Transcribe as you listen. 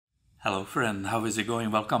Hello friend, how is it going?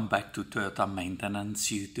 Welcome back to Toyota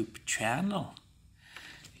Maintenance YouTube channel.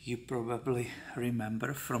 You probably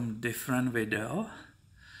remember from different video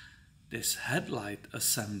this headlight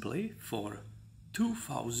assembly for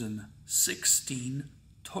 2016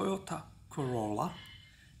 Toyota Corolla,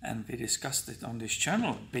 and we discussed it on this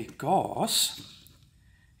channel because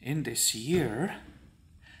in this year,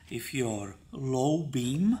 if your low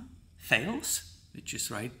beam fails, which is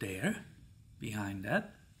right there behind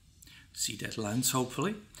that, see that lens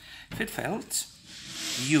hopefully, if it fails,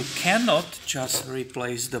 you cannot just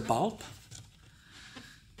replace the bulb.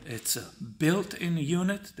 It's a built-in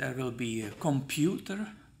unit. There will be a computer,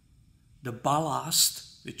 the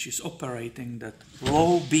ballast, which is operating that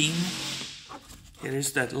low beam. Here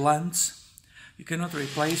is that lens. You cannot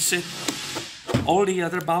replace it. All the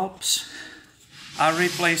other bulbs are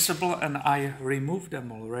replaceable, and I removed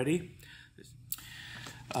them already.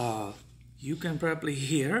 You can probably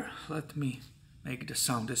hear, let me make the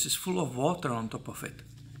sound. This is full of water on top of it.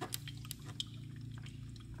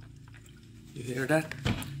 You hear that?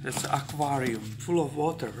 That's an aquarium full of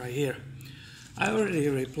water right here. I already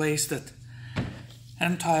replaced that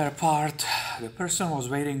entire part. The person was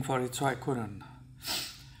waiting for it, so I couldn't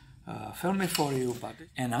film it for you.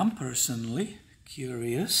 And I'm personally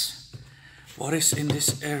curious what is in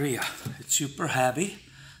this area. It's super heavy.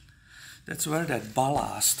 That's where that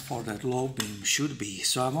ballast for that low beam should be.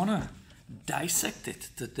 So I want to dissect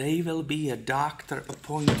it. Today will be a doctor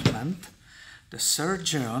appointment. The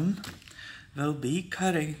surgeon will be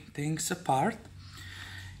cutting things apart,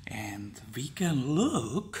 and we can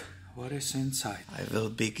look what is inside. I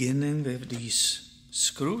will begin with these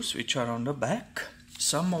screws which are on the back.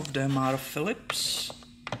 Some of them are Phillips.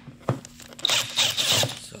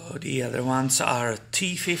 So the other ones are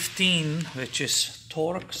T15, which is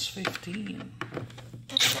Torx 15.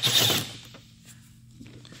 There's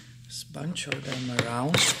a bunch of them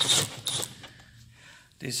around.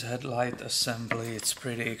 This headlight assembly, it's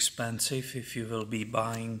pretty expensive if you will be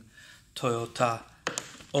buying Toyota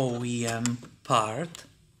OEM part.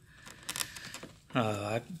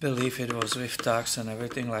 I believe it was with tax and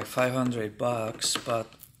everything like $500,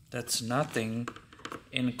 but that's nothing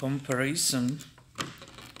in comparison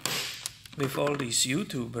with all these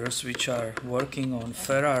YouTubers which are working on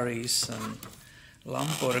Ferraris and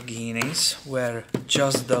Lamborghinis, where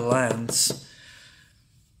just the lens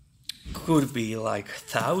could be like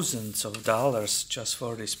thousands of dollars just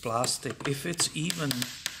for this plastic, if it's even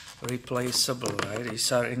replaceable, right? These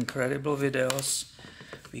are incredible videos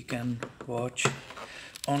we can watch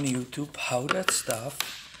on YouTube, how that stuff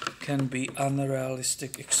can be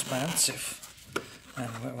unrealistic expensive,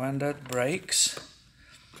 and when that breaks,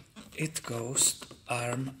 it goes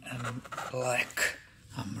arm and leg.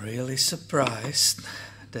 I'm really surprised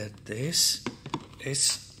that this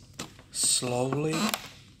is slowly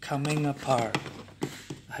coming apart.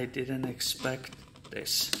 I didn't expect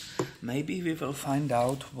this. Maybe we will find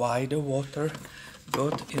out why the water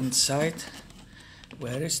got inside.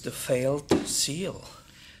 Where is the failed seal?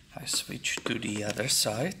 I switched to the other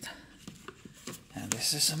side, and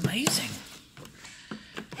this is amazing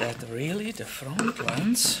that really the front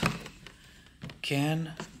lens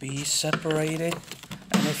can be separated,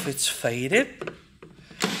 and if it's faded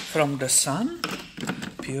from the sun,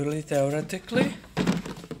 purely theoretically,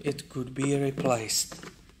 it could be replaced.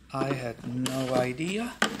 I had no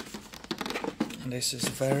idea. This is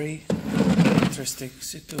very interesting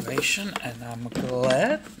situation, and I'm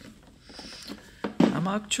glad I'm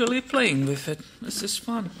actually playing with it. This is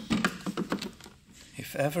fun.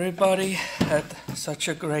 If everybody had such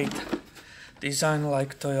a great design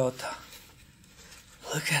like Toyota,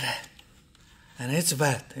 look at it. And it's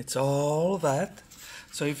wet. It's all wet.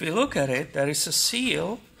 So if you look at it, there is a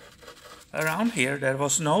seal around here. There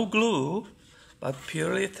was no glue, but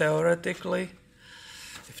purely theoretically,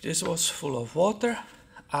 if this was full of water,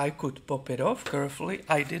 I could pop it off carefully.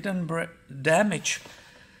 I didn't damage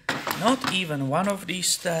not even one of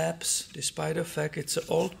these tabs, despite the fact it's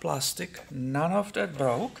old plastic. None of that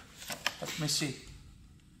broke. Let me see.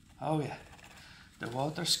 Oh yeah, the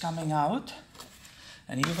water's coming out,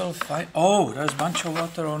 and you will find, oh, there's a bunch of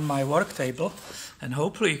water on my work table, and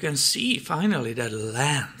hopefully you can see finally that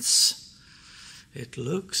lens. It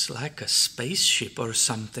looks like a spaceship or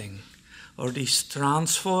something, or these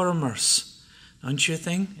transformers, don't you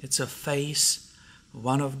think? It's a face,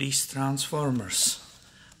 one of these transformers.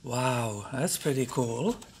 Wow, that's pretty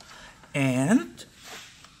cool. And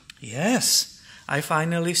yes, I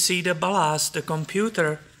finally see the ballast, the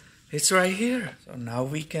computer. It's right here. So now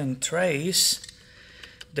we can trace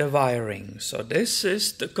the wiring. So this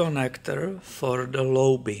is the connector for the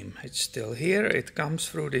low beam. It's still here. It comes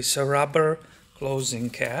through this rubber closing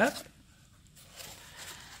cap,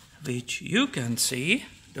 which you can see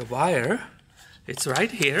the wire. It's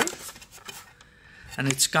right here, and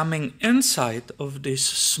it's coming inside of this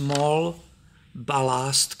small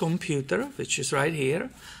ballast computer, which is right here.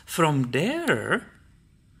 From there,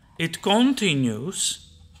 it continues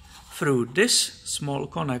through this small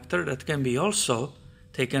connector that can be also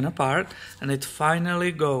taken apart, and it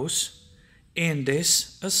finally goes in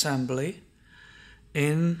this assembly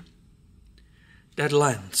in that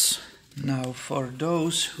lens. Now, for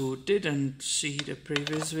those who didn't see the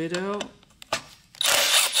previous video,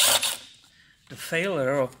 the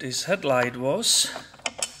failure of this headlight was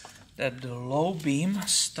that the low beam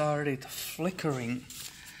started flickering.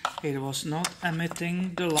 It was not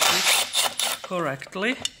emitting the light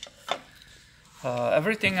correctly.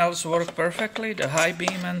 Everything else worked perfectly, the high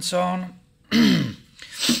beam and so on,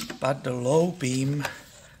 but the low beam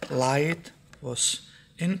light was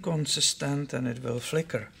inconsistent and it will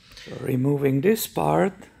flicker. So removing this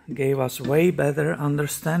part gave us way better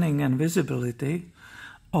understanding and visibility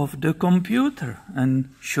of the computer,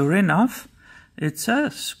 and sure enough, it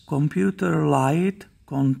says computer light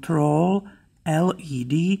control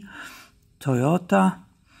LED Toyota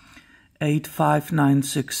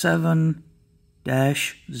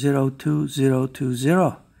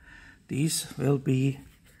 85967-02020. These will be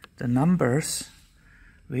the numbers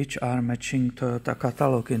which are matching Toyota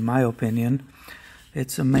catalog, in my opinion.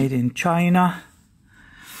 It's made in China.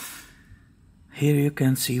 Here you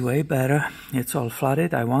can see way better. It's all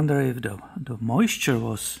flooded. I wonder if the moisture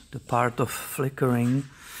was the part of flickering,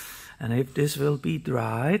 and if this will be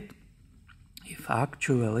dried, if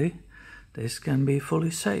actually this can be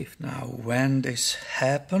fully saved. Now, when this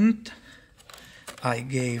happened, I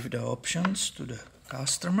gave the options to the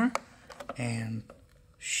customer, and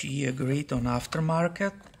she agreed on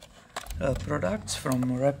aftermarket products from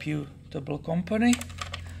a reputable company.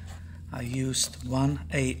 I used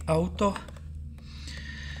 1A Auto,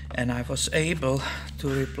 and I was able to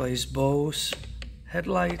replace both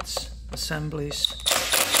headlights assemblies.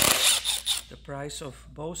 The price of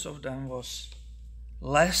both of them was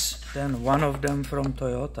less than one of them from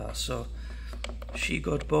Toyota, so she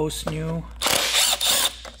got both new.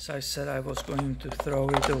 So I said I was going to throw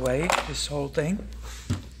it away, this whole thing,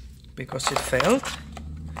 because it failed.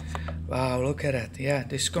 Wow, look at it. Yeah,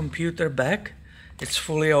 this computer back, it's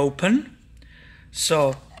fully open.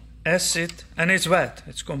 So and it's wet,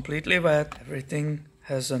 it's completely wet. Everything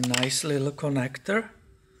has a nice little connector.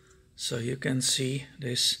 So you can see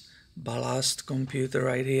this ballast computer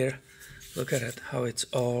right here. Look at it, how it's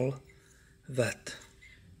all wet.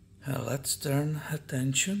 Now let's turn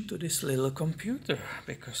attention to this little computer,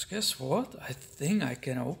 because guess what? I think I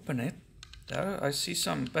can open it. There I see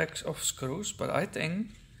some packs of screws, but I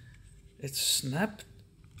think it's snapped.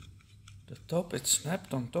 The top, it's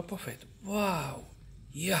snapped on top of it. Wow!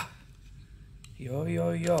 Yeah! Yo,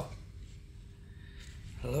 yo, yo!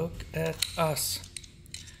 Look at us!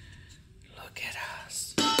 Look at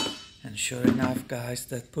us! And sure enough, guys,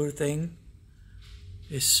 that poor thing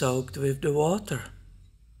is soaked with the water.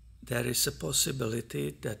 There is a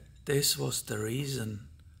possibility that this was the reason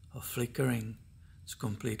of flickering. It's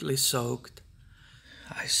completely soaked.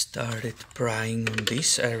 I started prying on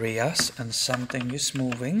these areas and something is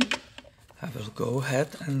moving. I will go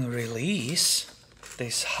ahead and release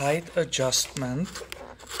this height adjustment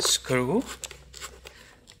screw.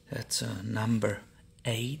 That's a number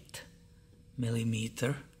 8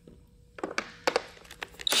 millimeter.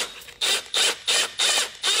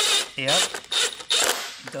 Yep,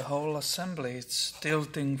 the whole assembly is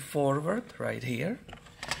tilting forward right here.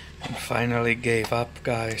 And finally gave up,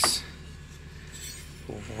 guys.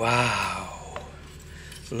 Wow!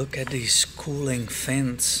 Look at these cooling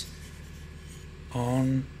fins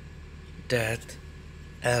on that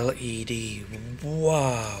LED.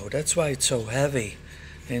 Wow, that's why it's so heavy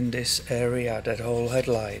in this area, that whole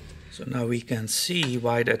headlight. So now we can see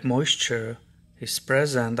why that moisture is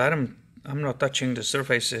present. I'm not touching the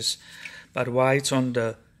surfaces, but why it's on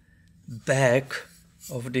the back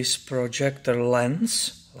of this projector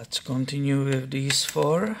lens. Let's continue with these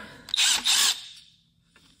 4.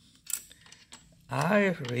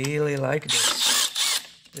 I really like this.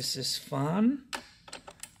 This is fun.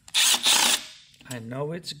 I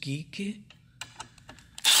know it's geeky,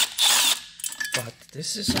 but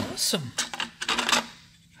this is awesome.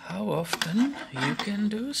 How often you can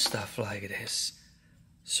do stuff like this?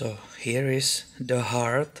 So here is the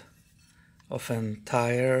heart of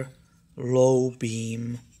entire low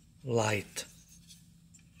beam light.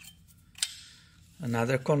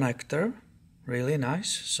 another connector, really nice.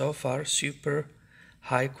 So far, super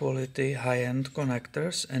high quality, high-end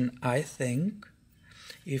connectors. And I think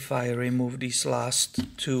if I remove these last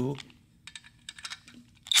two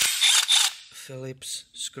Phillips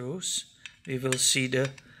screws, we will see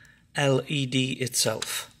the LED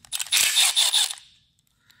itself.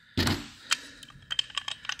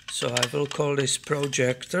 So I will call this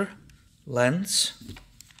projector lens.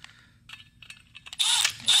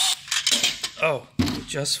 Oh, it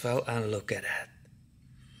just fell, and look at that.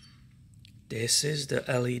 This is the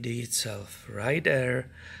LED itself, right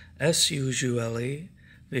there, as usually,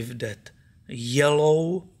 with that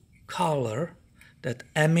yellow color, that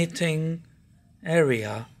emitting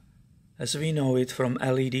area, as we know it from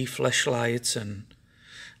LED flashlights and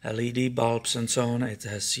LED bulbs and so on. It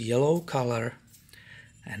has yellow color,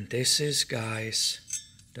 and this is, guys,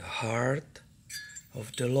 the heart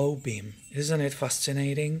of the low beam. Isn't it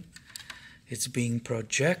fascinating? It's being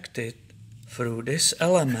projected through this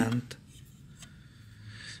element.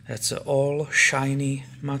 That's all shiny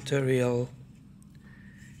material,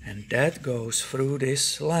 and that goes through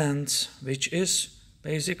this lens, which is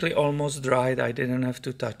basically almost dried. I didn't have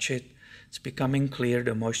to touch it. It's becoming clear.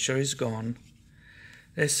 The moisture is gone.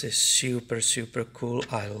 This is super, super cool.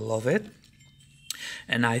 I love it.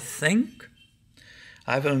 And I think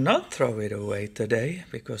I will not throw it away today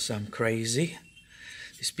because I'm crazy.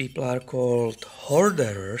 These people are called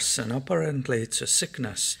hoarders, and apparently it's a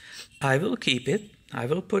sickness. I will keep it. I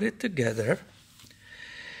will put it together.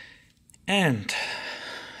 And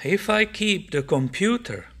if I keep the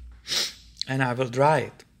computer, and I will dry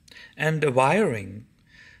it, and the wiring,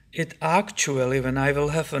 it actually, when I will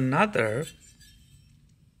have another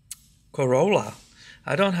Corolla,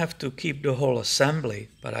 I don't have to keep the whole assembly,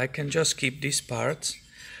 but I can just keep these parts,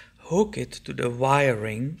 hook it to the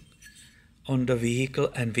wiring on the vehicle,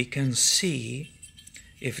 and we can see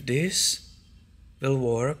if this will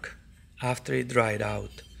work after it dried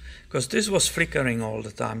out. Because this was flickering all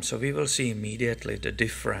the time, so we will see immediately the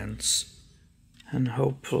difference. And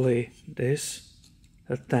hopefully this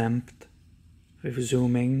attempt with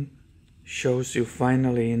zooming shows you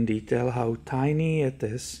finally in detail how tiny it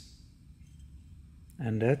is.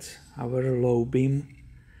 And that's our low beam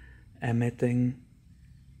emitting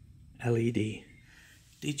LED.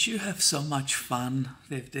 Did you have so much fun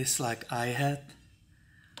with this like I had?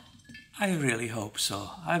 I really hope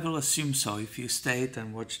so. I will assume so if you stayed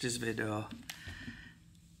and watched this video.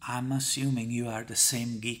 I'm assuming you are the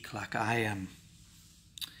same geek like I am.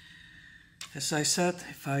 As I said,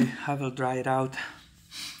 if I will dry it out,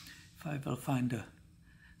 if I will find a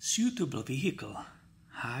suitable vehicle,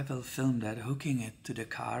 I will film that hooking it to the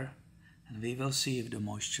car, and we will see if the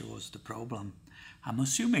moisture was the problem. I'm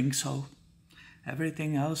assuming so.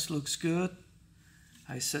 Everything else looks good.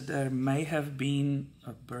 I said there may have been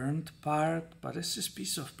a burnt part, but it's this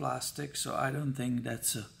piece of plastic, so I don't think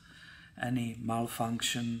that's any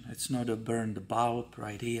malfunction. It's not a burned bulb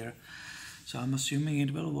right here. So I'm assuming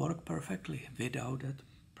it will work perfectly without that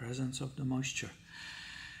presence of the moisture.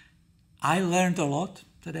 I learned a lot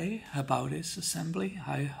today about this assembly.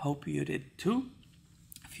 I hope you did too.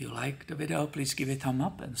 If you liked the video, please give it a thumb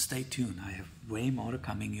up and stay tuned. I have way more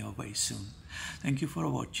coming your way soon. Thank you for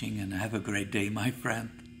watching and have a great day, my friend.